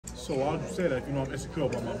So why would you say that if you know I'm insecure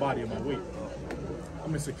about my body and my weight?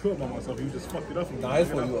 I'm insecure about myself. You just fucked it up for me. Nah, it's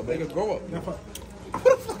for you, nigga. Grow up.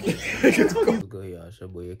 What's good, y'all? It's your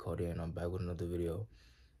boy Cody, and I'm back with another video.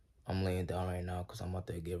 I'm laying down right now because I'm about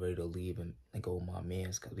to get ready to leave and go with my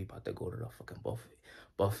mans because we about to go to the fucking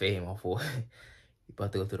buffet, my boy. We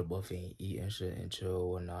about to go to the buffet and eat and shit and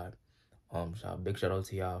chill and whatnot. Big shout out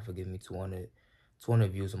to y'all for giving me 200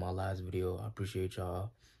 views on my last video. I appreciate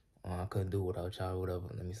y'all. I couldn't do it without y'all, whatever.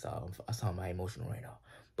 Let me stop. I sound my emotional right now.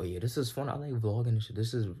 But yeah, this is fun. I like vlogging and shit.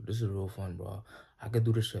 This is real fun, bro. I could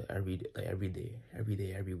do this shit every day,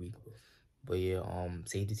 every week. But yeah,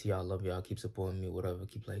 safety to y'all. Love y'all. Keep supporting me, whatever.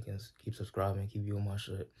 Keep liking, keep subscribing, keep viewing my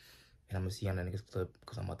shit. And I'm gonna see y'all in the next clip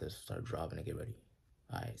because I'm about to start driving and get ready.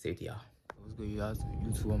 Alright, safety y'all. What's good, you guys?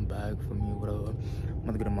 YouTube, I'm back for me, whatever. I'm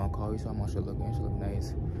about to get in my car. You saw my shit looking. It should look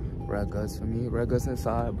nice. Red guts for me. Red guts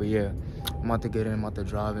inside. But yeah, I'm about to get in. I'm about to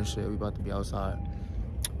drive and shit. We about to be outside.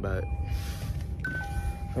 But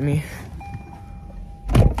for me,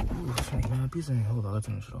 man, peace in. Hold on, let's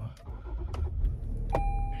turn this shit on.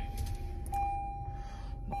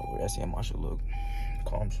 No, that's how my shit look.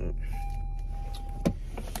 Calm shit.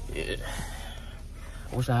 Yeah.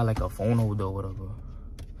 I wish I had like a phone holder or whatever.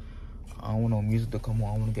 I don't want no music to come on.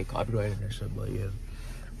 I don't want to get copyrighted and shit, but yeah.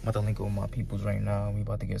 I'm about to link up with my peoples right now. We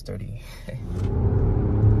about to get sturdy.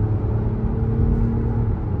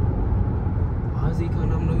 Why is he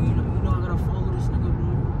coming up? No, you know I gotta follow this nigga, bro.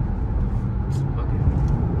 Fuck it.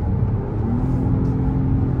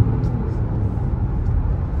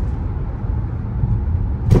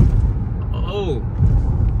 Oh.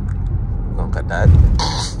 Gonna cut that.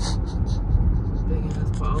 Big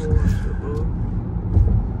ass power and shit, bro.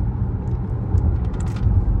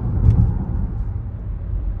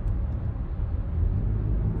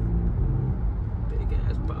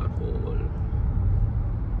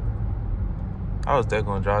 I was dead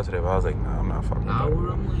gonna drive today, but I was like, nah, I'm not fucking driving.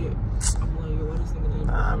 I'm like, yo, what is thinking?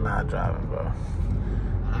 Nah, I'm not driving, bro.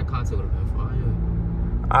 That content would have been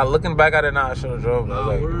fire. Looking back at it now, I should have drove. But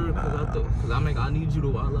I was like, cause I'm like, I need you to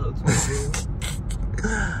wild out too,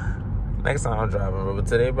 bro. Next time I'm driving, bro. But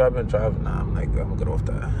today, bro, I've been driving. Nah, I'm like, I'm gonna get off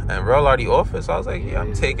that. And bro already offered, so I was like, yeah,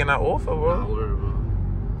 I'm taking that offer, bro. Nah, word, bro.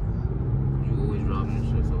 You always driving and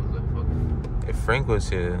shit, so I was like, fuck it. If Frank was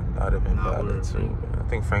here, I'd have been valid too. Bro. I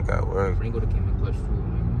think Frank at work. Frank would have came in clutch too.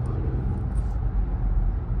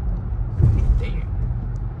 Damn.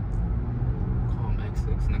 Calm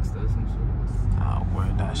X6 next to us and shit. Oh,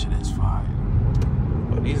 word, that shit is fire.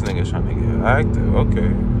 But these niggas trying to get active.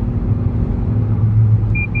 Okay.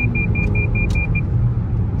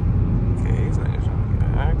 Okay, these niggas trying to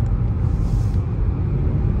get active.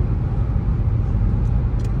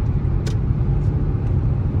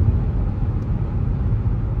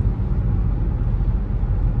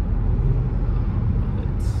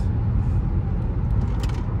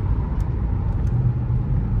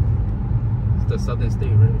 The Southern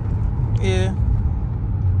State, right? Yeah.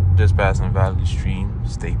 Just passing Valley Stream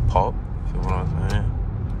State Park. You know what I'm saying?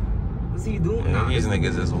 What's he doing? Yeah, these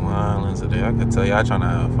niggas is wildin' today. I can tell y'all trying to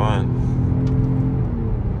have fun.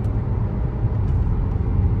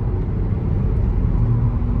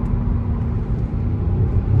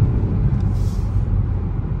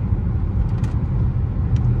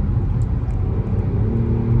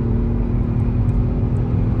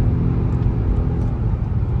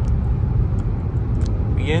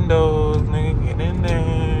 Those nigga, get in there.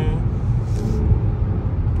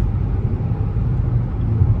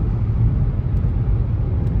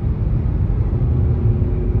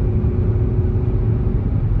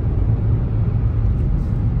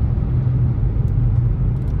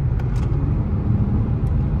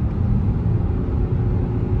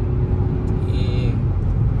 Yeah.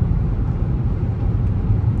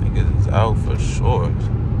 Niggas is out for short.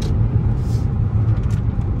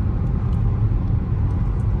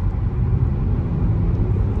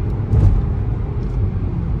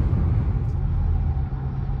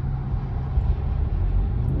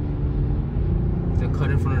 Cut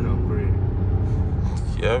in front of the upgrade.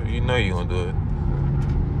 Yep, you know you gonna do it.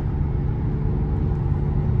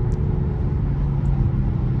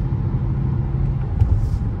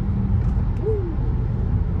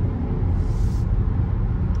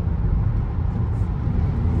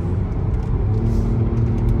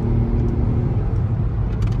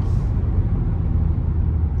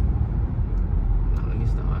 Nah, let me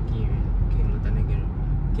stop. I can't let that nigga.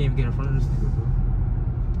 Can't even get in front of this nigga, bro.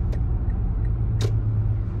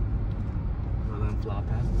 Fly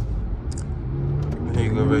past. Here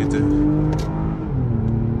you go right there.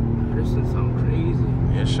 This shit sound crazy.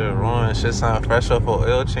 Your shit run. Shit sound fresh off of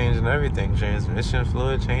oil change and everything. Transmission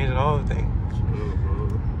fluid change and all everything. Chill,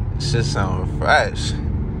 bro. Shit sound fresh.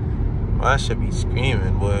 I should be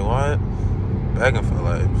screaming, boy. What? Begging for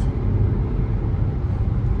life.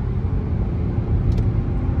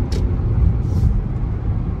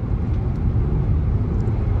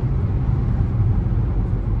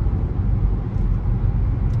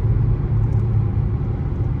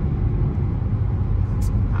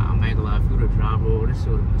 I'm not gonna lie, if you would've drive, bro, this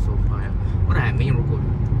shit would've been so fire. What I had main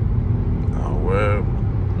recording? Oh, word.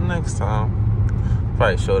 Next time.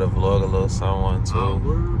 Probably show the vlog a little someone too. Oh,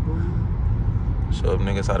 word, bro. Show them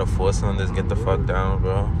niggas how to 4 cylinders get the fuck down,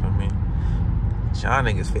 bro. I mean, y'all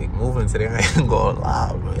niggas fake moving today. I ain't gonna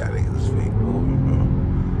lie, bro. Y'all niggas is fake moving, bro.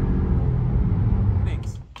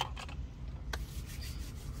 Thanks.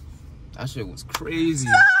 That shit was crazy.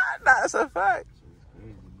 That's a fact.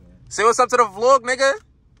 Say what's up to the vlog, nigga.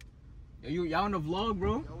 Yo, y'all on the vlog,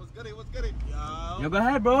 bro? Yo, what's good? What's good? Yo, go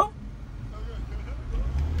ahead, bro.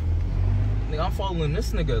 Nigga, I'm following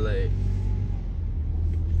this nigga, like.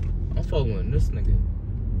 I'm following this nigga.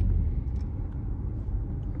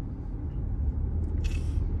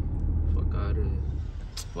 Fuck out of here.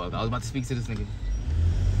 Fuck, I was about to speak to this nigga.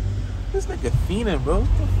 This nigga fiending, bro.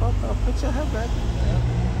 What the fuck up? Put your head back.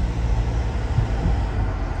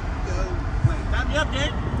 Tap me up,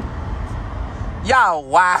 gang. Y'all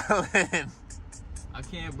wildin'. I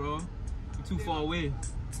can't, bro. You too far away.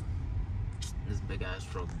 This big ass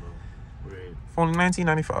truck, bro. Weird. Only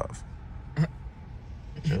 $19.95.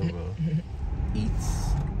 Chill, bro.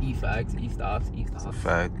 Eats. Eat facts. Eat stops. Eat It's a stops.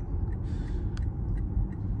 fact.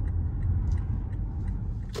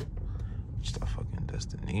 Just a fucking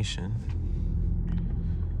destination.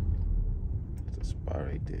 That's a spot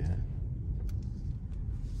right there.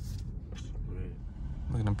 Weird.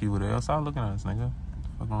 Look at them people there. Stop looking at us, nigga. What the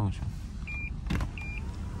fuck wrong with you?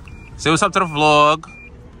 Say what's up to the vlog.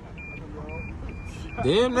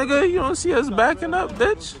 Damn, nigga, you don't see us backing up,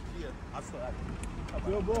 bitch.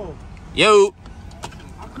 Yo, bro. Yo.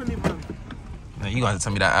 I couldn't even. Now, you gonna have to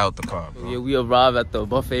tell me that out the car, bro. Yeah, we arrived at the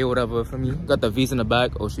buffet, whatever, for me. Got the V's in the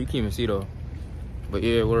back. Oh, shit, you can't even see, though. But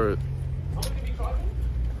yeah, we're...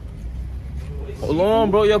 Hold on,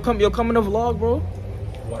 bro. Yo, come in the vlog, bro.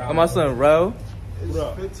 I'm my son, Ro.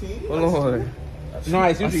 15? Hold on. No,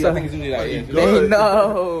 it's usually, I think it's usually like Man,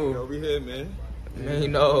 no. Over here, man.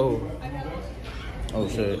 Man, no. Oh,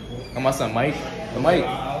 shit. I'm my son, Mike. Yo, Mike.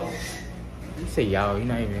 You say y'all. You're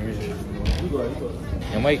not even here.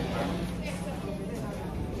 Yo, Mike.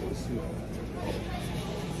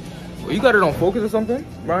 Well, you got it on focus or something,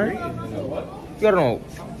 Brian? You got it on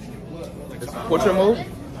portrait mode?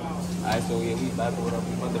 Alright, so yeah, we back or whatever.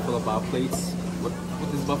 We about to fill up our plates with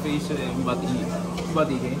this buffet shit and we about to eat. We about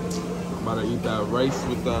to eat, gang. About to eat that rice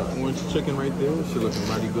with that orange chicken right there. Shit looking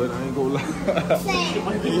mighty good. I ain't gonna lie.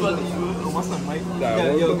 What's up, Mike?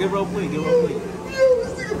 Yeah, Yo, get real plate, get real plate.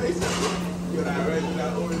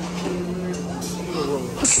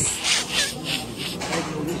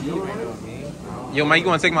 Yo, Mike, you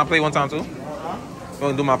wanna take my plate one time, too? You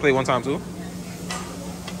wanna do my plate one time, too?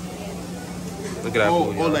 Look at that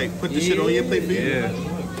food, yo. like put this shit on your plate, please? Yeah.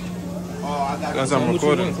 Oh, I got Because I'm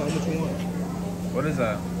recording. Tell me what you want. What is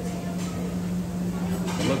that?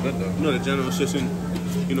 It look good, though. You know the general assistant,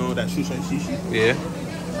 you know, that shushan shishi? Yeah.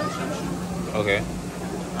 Okay.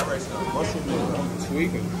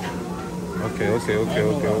 Tweaking. Okay.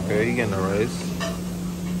 You getting the rice.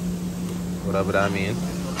 Whatever that means.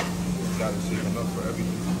 Gotta save enough for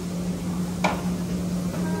everything.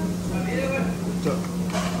 The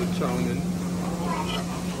chow mein.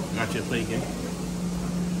 Got your plate, gang.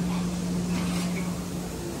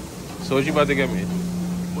 So what you about to get me?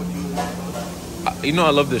 You know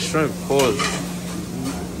I love the shrimp. Pause.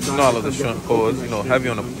 You know I love the shrimp. Pause. You know, heavy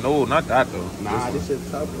on the... No, not that, though. Nah, this shit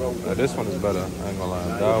tough, bro. This one is better. I ain't gonna lie.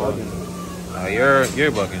 Nah, That one. Nah, you're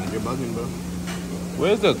bugging. You're bugging, bro.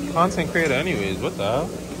 Where's the content creator anyways? What the hell?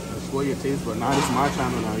 Explore your taste, but nah, this is my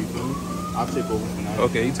channel now, you feel me? I'll take over for now.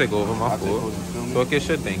 Okay, you take over my I'll take food. over, you feel me? Talk your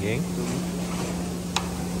shit then, gang.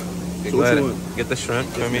 Okay, So go what ahead. you want? Get the shrimp,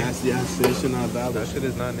 feel me? Nasty ass shit, shit not valid. That shit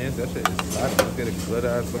is not nasty. That shit is slapping. Look at the glitter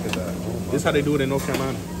ass. Look at that. Oh, This is how they do it in North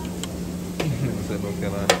Carolina. North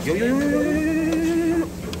Carolina. Yo.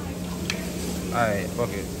 Alright, fuck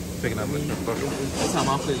it. Picking up the shrimp. Fuck it. That's how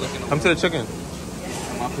my plate looking. Come to the chicken.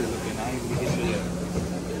 My plate looking. I ain't even get shit yet.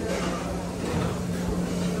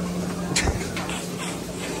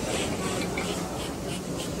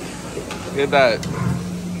 Get that.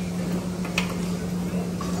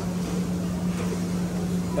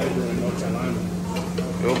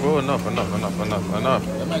 Yo, bro, enough. Oh my God, I thought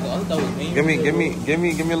that was me. Give me a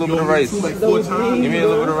little bit of rice. Like 4 times. Give me a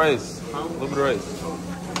little bit of rice. A little bit of rice.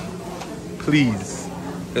 Please.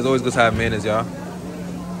 It's always good to have mayonnaise, y'all.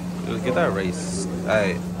 Just get that rice.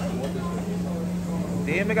 Alright.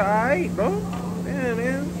 Damn, nigga, alright, bro. Damn,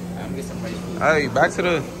 man. I'm gonna get some rice. Alright,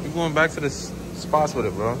 we going back to the spots with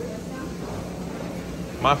it, bro.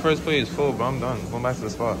 My first plate is full, bro. I'm done. Going back to the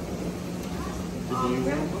spot.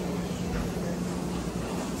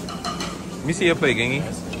 Let me see your plate, Gangy.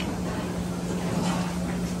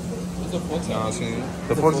 What's the forks? Nah, I seen it.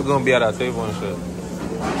 The forks are gonna be at our table and shit.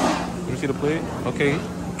 Let me see the plate. Okay.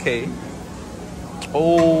 Okay.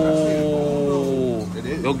 Oh. It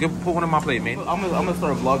is. Yo, put one on my plate, man. I'm gonna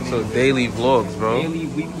start vlogging. So daily vlogs, bro. Daily,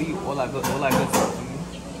 weekly, all that good stuff.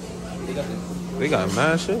 They got this. They got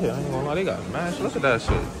mad shit. I ain't gonna lie, they got mad shit. Look at that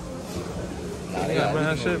shit. Nah, They got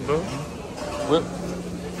mad shit, bro. Whip.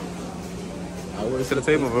 To the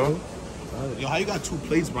table, bro. Yo, how you got 2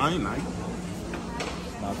 plates, Brian? Like,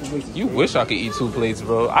 You wish I could eat 2 plates,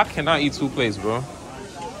 bro. I cannot eat 2 plates, bro.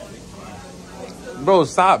 Bro,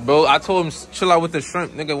 stop, bro. I told him chill out with the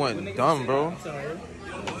shrimp. Nigga went dumb, bro.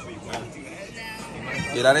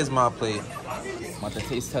 Yeah, that is my plate. I'm about to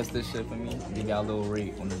taste test this shit for me. They got a little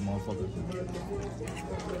rate on this motherfucker.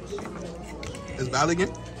 is that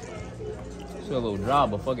again? Shit a little dry,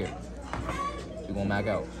 but fuck it. We gonna mac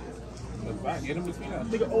out. Get him between that.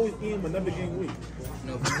 Nigga always eating but never gain weight.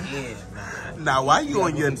 No, yeah. Nah, why you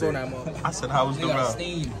on your Throw thing? that motherfucker. I said, how was the You got a rib?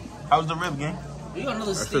 stain. How was the rib, gang? You got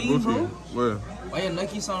another That shit stain, bro? Gucci. Where? Why your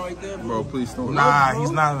Nike song right there, bro? Bro, please don't. Nah,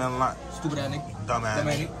 he's not even like Stupid ass nigga. Dumb ass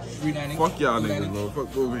dumbass. nigga. Green ass nigga. Fuck y'all Stupid ass niggas, bro.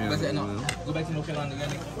 Fuck over here. Go back to, no, man. go back to North Carolina again,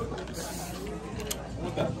 nigga.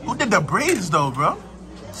 Who did the braids though, bro?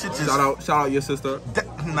 Shit just Shout out your sister.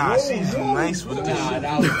 nah, she's nice with this. Nah,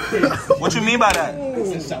 that was crazy. What you mean by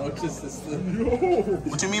that? Shout out your sister.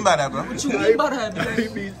 What you mean by that, bro? What you mean by that, I bitch?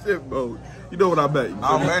 ain't mean shit, bro. You know what I bet.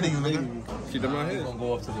 I'm ready, you nigga. She did my We head. gonna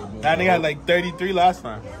go up today, bro. That nigga had like 33 last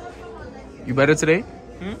time. You better today?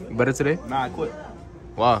 You better today? Nah, I quit.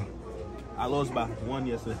 Wow. I lost by 1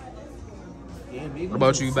 yesterday. What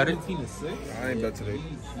about you? You better? I ain't bet today.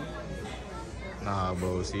 Nah,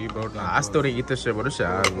 bro. See, bro. Nah, I still didn't eat this shit, bro. This shit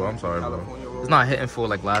ass, bro. I'm sorry, bro. It's not hitting full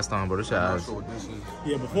like last time, bro. This shit ass.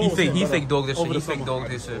 Yeah, before He fake dogged this shit. He fake dogged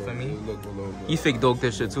this shit for me. He fake dogged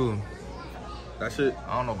this shit too. That shit.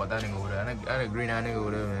 I don't know about that nigga over there. That green ass nigga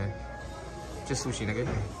over there, man. Just sushi, nigga.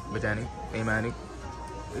 Botanic. Hey, man.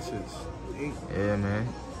 This shit's. Yeah, man.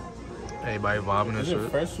 Everybody vibing and shit.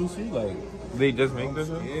 fresh sushi? Like, They just make this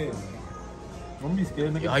shit? yeah. Don't be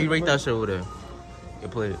scared, nigga. Yo, how you rate that shit over there? Your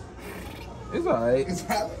plate. It's alright.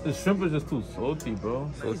 The shrimp is just too salty,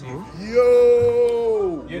 bro. Salty?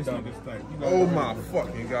 Yo! Yes, nigga, stink. Oh my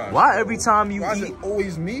fucking god. Why every time you Why is eat, it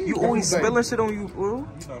always me? you always Like, spilling shit on you, bro?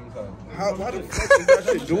 Why the fuck is that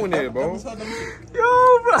shit doing there, bro? Yo,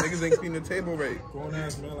 bro. Niggas ain't cleaning the table right. Grown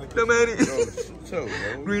ass man like The man. Yo, chill,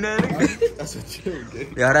 bro. Green ass nigga. That's a chill,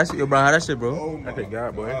 game. Yeah, how that shit, yo, bro. How that shit, bro? Oh my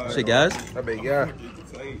god, boy. Shit, guys. That big guy.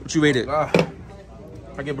 What you rated? I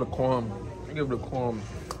give it a calm.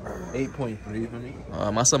 8.3 for me.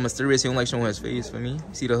 My son mysterious. He don't like showing his face for me.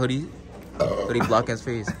 See the hoodie? Hoodie blocking his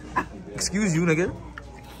face. Excuse you, nigga.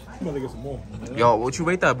 I'm gonna get some more. Yo, what you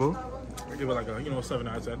rate that, bro? I give it like a, 7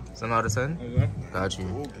 out of 10. 7 out of 10? Yeah. Got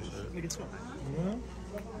you.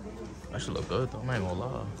 That should look good, though. I ain't gonna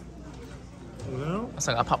lie. Yeah. That's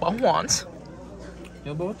like I pop out once.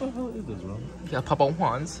 Yo, but what the hell is this, bro? Yeah, pop out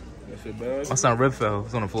once. That shit bad. My son rib fell.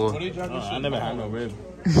 It's on the floor. I never had no rib.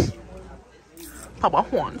 Pop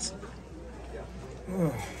out once.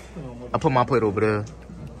 I put my plate over there.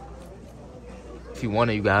 If you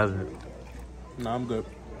want it, you got it. Nah, I'm good.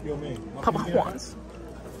 Yo, man. Pop out once.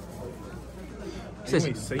 You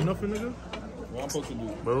ain't say nothing, nigga? What I'm supposed to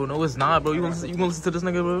do? Bro, no, it's not, bro. You gonna listen to this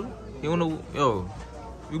nigga, bro? You don't know, yo.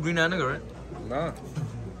 You green that nigga, right? Nah.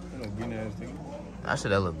 No green ass thing. That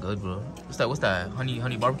shit that look good, bro. What's that?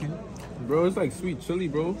 Honey barbecue? Bro, it's like sweet chili,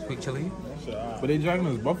 bro. Sweet chili? But they dragging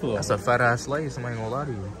us buffalo. That's a fat ass slice. Somebody ain't gonna lie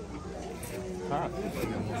to you.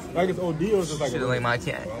 Like it's OD or just like Shit like my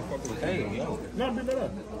cat. Hey, yo. No, be better.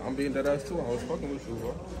 I'm being that ass too. I was fucking with you,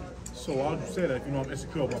 bro. So why would you say that if you know I'm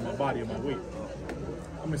insecure about my body and my weight?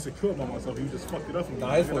 I'm insecure about myself. You just fucked it up for me.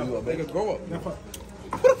 Nah, it's for you, a nigga. Grow up.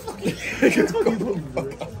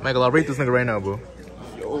 Michael, I'll rate this nigga right now, bro.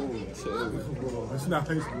 Yo, chill. It's not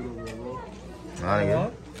tasting good, bro. Nah,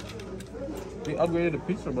 nigga. They upgraded the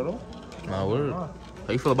pizza, bro. Nah, word. How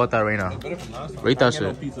you feel about that right now? Better from last time. Rate that I get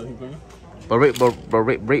no shit. pizza, he bring. But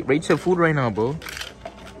rate your food right now, bro.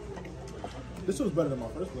 This was better than my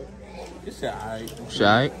first plate. This shit alright.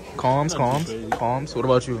 Shy. Calms. What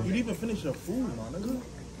about you? You didn't even finish your food, my nigga.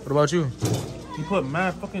 What about you? He put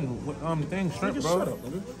mad fucking thing shrimp, Nigga, bro. shut up,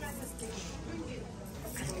 nigga.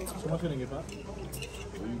 So much gonna get back.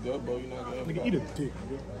 You good, bro? You not good? Nigga, eat a dick,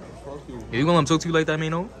 nigga. Fuck you. You gonna let him talk to you like that,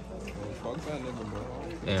 man? No? Fuck that nigga, bro.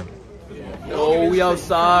 Damn. Oh, we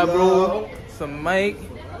outside, bro. Some Mike.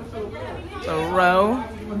 Some Rel.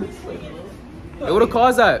 Hey, where the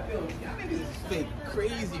cars at? Fake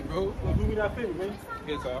crazy, bro. Do me that favor, man.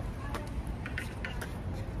 Yes, sir.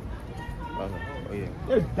 Oh, yeah.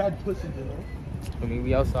 There's dead pussy, you know. I mean,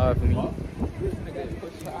 we outside for me.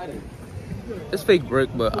 It's fake brick,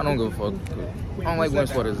 but I don't give a fuck. I don't like wearing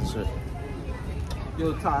sweaters and shit.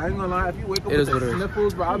 Yo, Ty, I ain't gonna lie. If you wake up It with is what it the is.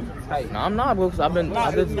 sniffles, bro, I'm tight. Nah, I'm not, bro, because I've been.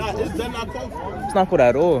 It's done not cold for It's not cold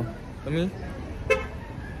at all. I mean,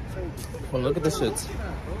 well, look at the shits.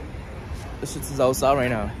 The shits is outside right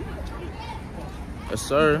now. Yes,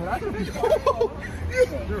 sir.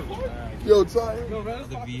 Yo, Ty. That's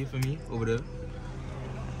the V for me over there.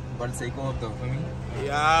 About to take off though for me.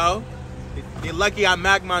 Yo, you lucky I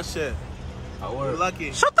mag my shit. You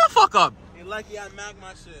lucky. Shut the fuck up. You lucky I mag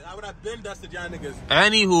my shit. I would have been dusted y'all niggas.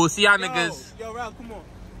 Anywho, see y'all Yo, niggas. Yo, Ralph, come on.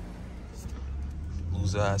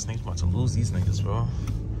 Loser ass niggas about to lose these niggas, bro.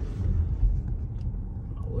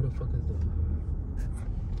 What the fuck is that?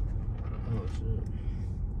 Oh shit.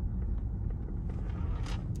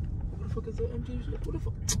 What the fuck is that MG shit? What the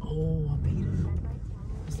fuck? Oh, I made it.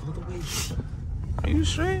 It's the other way. Are you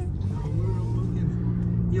straight?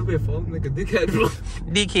 You been falling like a dickhead, bro.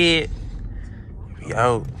 Dickhead. We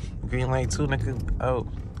out. Green light 2, nigga. Out.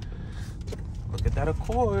 Look at that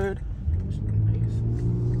Accord.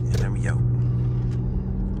 And then we out.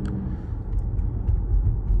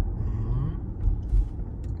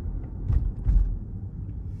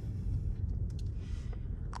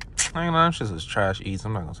 I ain't know, them shits was trash eats.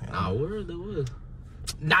 I'm not gonna say that. Nah, word it was.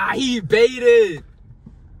 Nah, he baited.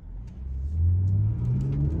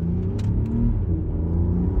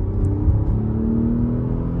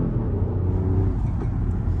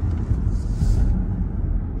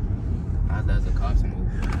 That's a cops move.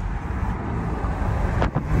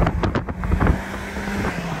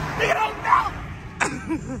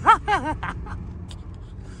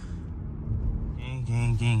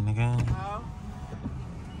 Gang, nigga.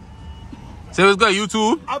 Say what's good,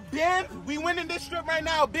 YouTube? A bin? We winning this strip right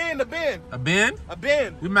now. A bin. A bin? A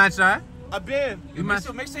bin. We match that? A bin. We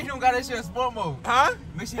match. Make sure you don't got that shit in sport mode. Huh?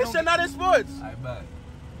 Make sure you This don't. shit not in sports. I bet.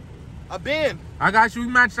 A bin. I got you. We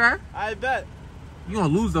match that? I bet. You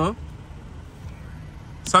gonna lose though.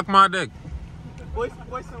 Suck my dick. Boyson,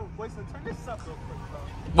 turn this up real quick, bro.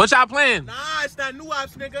 What y'all playing? Nah, it's not new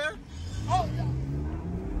ops, nigga. Oh, yeah.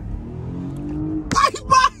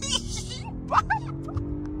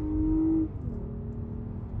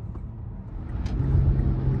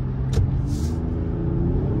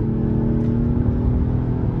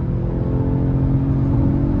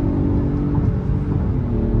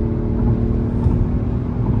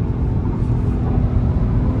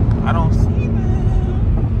 I don't see them.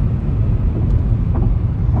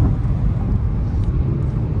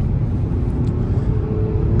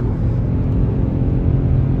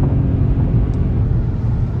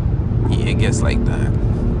 Yeah, it gets like that.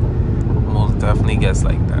 Most definitely gets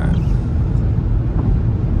like that.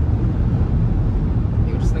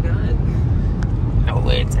 You just nigga on it.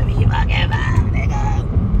 Nowhere to be fucking back, nigga.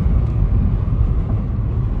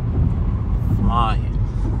 Flying.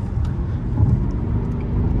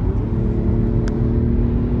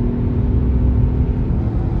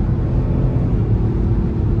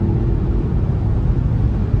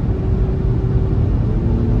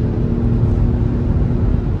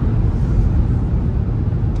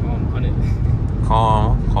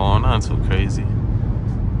 Calm, not too crazy.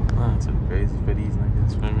 Not too crazy for these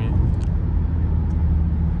niggas, for me.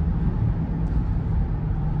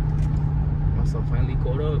 Myself finally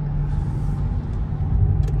caught up.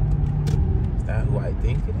 Is that who I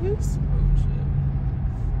think it is? Oh shit.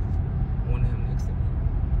 One of him next to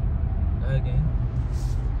me. Again.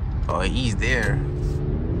 Oh, he's there.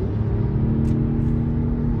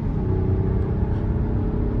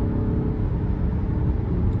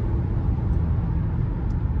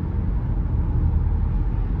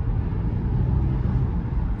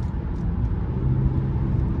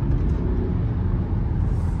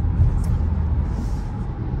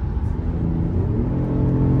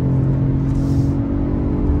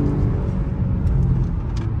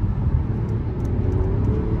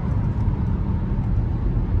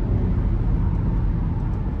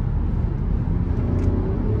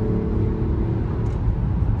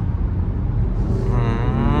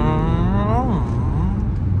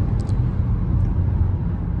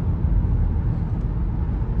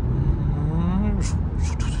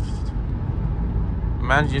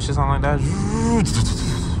 Imagine your shit sound like that.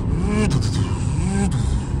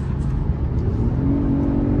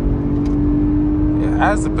 Yeah,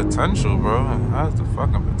 has the potential, bro. It has the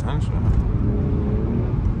fucking potential.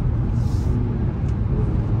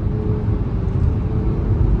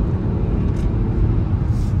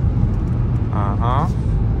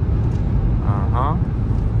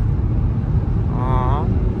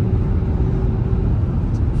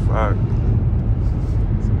 Fact.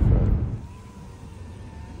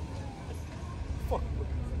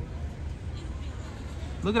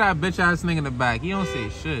 Look at that bitch ass nigga in the back. He don't say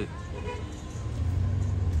shit.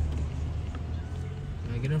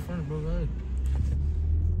 Yeah, get in front, bro. Go ahead.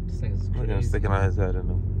 This thing's Look at him crazy. sticking out his head in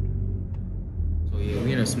him. So yeah,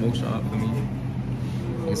 we in a smoke shop for me.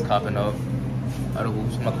 He's copping up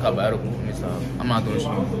edibles. I'm about to cop an edible from this side. I'm not doing shit.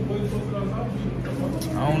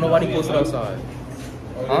 I don't know why they posted outside.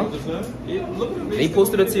 Huh? They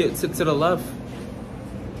posted it to the left.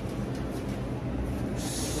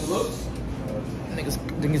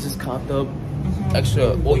 Niggas just copped up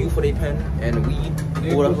extra oil for their pen and weed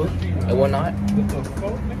or whatever and whatnot.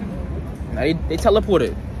 Now they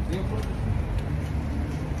teleported.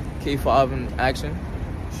 K5 in action.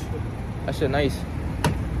 That shit nice.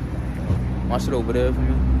 My shit over there for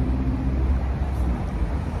me.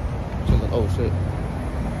 Oh shit.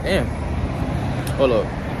 Damn. Hold up.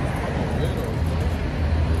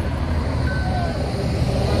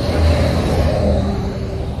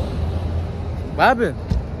 What happened?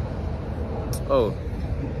 Oh.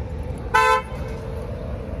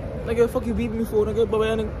 Nigga, fuck you beat me for, nigga. But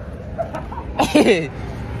that nigga.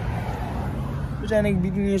 Bitch, that nigga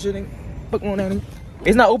beat me and shit, nigga. Fuck on that nigga.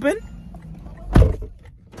 It's not open?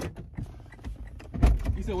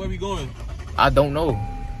 He said, where we going? I don't know.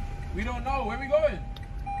 We don't know. Where we going?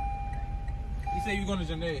 He said you going to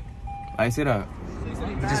Janae. I see that. He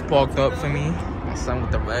just parked up for me. My son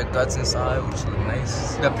with the red guts inside, which look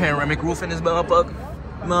nice. The panoramic roof in this motherfucker.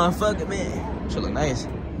 Motherfucker, man. Should look nice.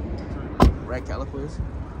 Red calipers.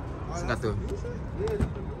 It's got the.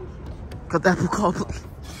 Got that car,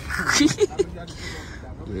 please.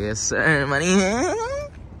 Yes, sir, money. Yes,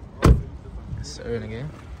 sir, nigga.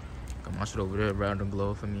 Got my shit over there, round and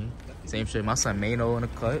glow for me. Same shit. My son Mano in the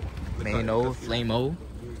cut. Mano, Flame-O.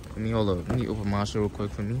 Let me hold up. Let me open my shit real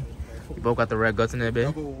quick for me. We both got the red guts in there, babe.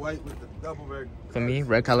 Double white with the double red. For me,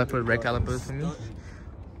 red calipers for me.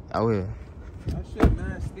 Out here. That shit,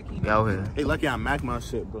 man, sticky. We out here. Hey, lucky I Mac my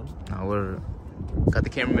shit, bro. Nah, word. Got the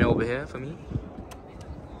cameraman over here for me.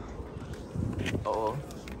 Oh,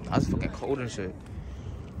 that's fucking cold and shit.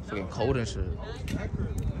 Fucking cold and shit.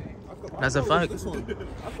 That's a fact.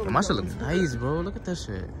 But my shit look nice, bro. Look at that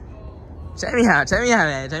shit. Check me out,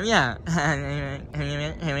 man. Check me out.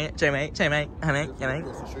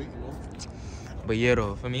 But yeah,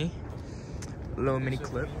 though, for me, a little mini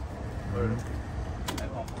clip.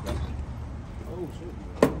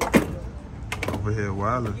 Over here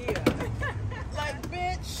wildin'. Like,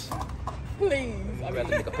 bitch, please. I'd rather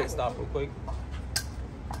make a pit stop real quick.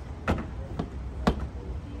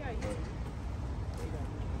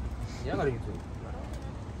 Yeah, I got a YouTube.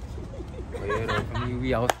 But yeah, though, for me,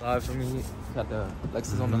 we outside for me. Got the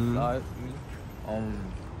Lexus on the side for me.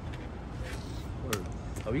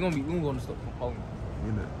 So we gonna go to the store.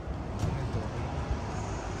 You know.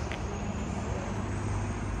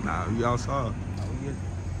 Nah, we outside.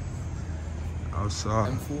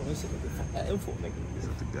 Outside. M4 nigga. It's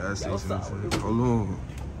at the gas We station. outside. Hold on.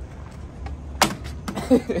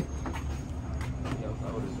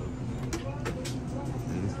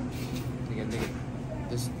 Nigga,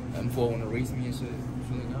 this M4 wanna race me and shit.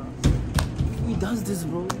 He does this,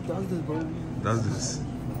 bro. That's this.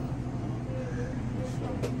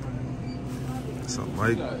 So,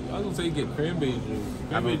 Mike. I was gonna say get cranberry juice.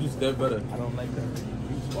 Cranberry juice that better. I don't like that.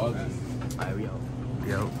 Alright, we out.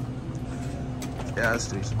 Yo. Gas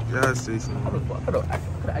station. Gas station. I could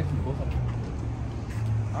actually go something.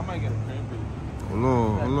 I might get a cranberry. Hold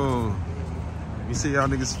on. Let me see y'all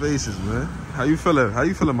niggas' faces, man. How you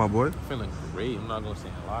feeling? My boy? I'm feeling great. I'm not gonna say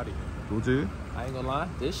a lot of you. Cool to you? I ain't gonna lie.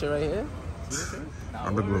 This shit right here.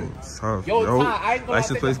 Underglow. Tough. Yo, Ty, I ain't gonna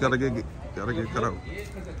license lie, plates gotta get cut out. Yeah,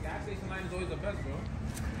 because the gas station line is always the best, bro.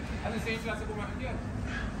 I didn't say you should have to go back again.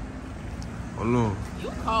 Hold on. You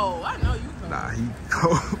cold. I know you cold. Nah, he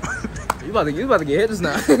cold. You about to get hit just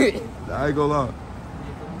now. Nah, I ain't gonna lie.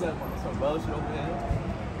 Some bullshit over there.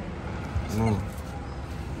 Hold on.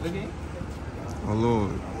 Look at Hold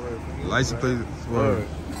on. License plate. Word.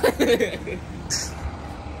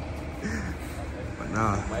 But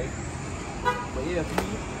nah. But yeah, for me,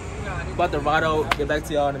 we about to ride out. Get back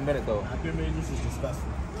to y'all in a minute though. Cranberry juice is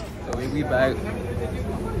disgusting. So we back.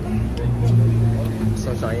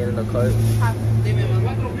 Sunshine in the cut.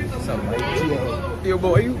 Something like yo,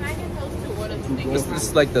 boy, you. This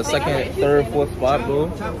is like the second, third, fourth spot, bro.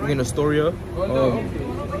 We're in Astoria.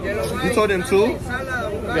 You told him too? We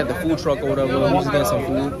got the food truck or whatever. We're just getting some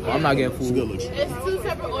food. I'm not getting food. It's 2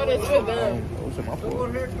 separate orders for them. What's in my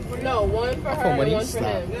phone? No, one for her money? and one for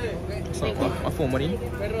him. It's not my phone money.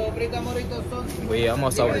 But yeah, I'm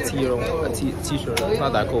outside with a t-shirt. It's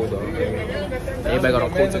not that cold though. Everybody got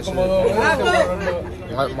on coats and shit.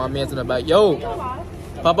 My man's in the back. Yo,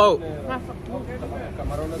 pop out. My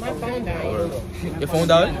phone died. Your phone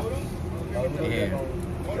died? Yeah.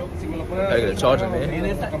 Gotta get a charger,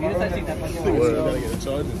 man.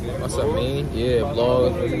 What's up, man? Yeah,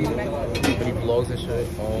 vlogs. Many vlogs and shit.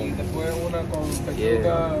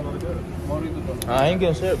 Yeah. I ain't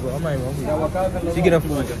getting shit, bro. I'm not even hungry. She getting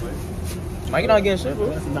food. Mike not getting shit, bro.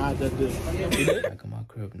 That's not that good. Back in my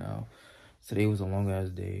crib now. Today was a long ass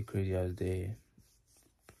day. Crazy ass day.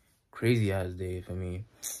 Crazy ass day for me.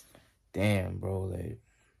 Damn, bro. Like,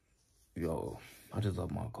 yo, I just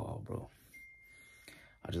love my car, bro.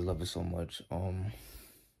 I just love it so much.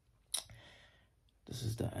 This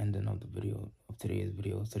is the ending of the video, of today's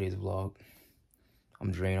vlog.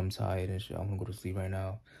 I'm drained, I'm tired and shit. I'm gonna go to sleep right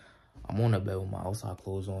now. I'm on the bed with my outside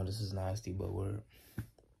clothes on. This is nasty, but I'm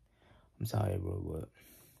tired, bro, but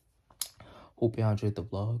hope y'all enjoyed the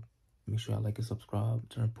vlog. Make sure y'all like and subscribe,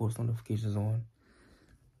 turn post notifications on.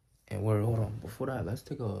 And hold on, before that, let's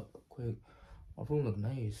take a quick, my room look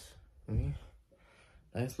nice. I mean,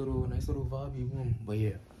 nice little vibey room. But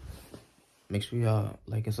yeah, make sure y'all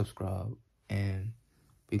like and subscribe, and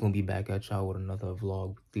we're gonna be back at y'all with another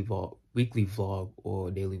vlog, weekly vlog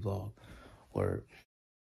or daily vlog, or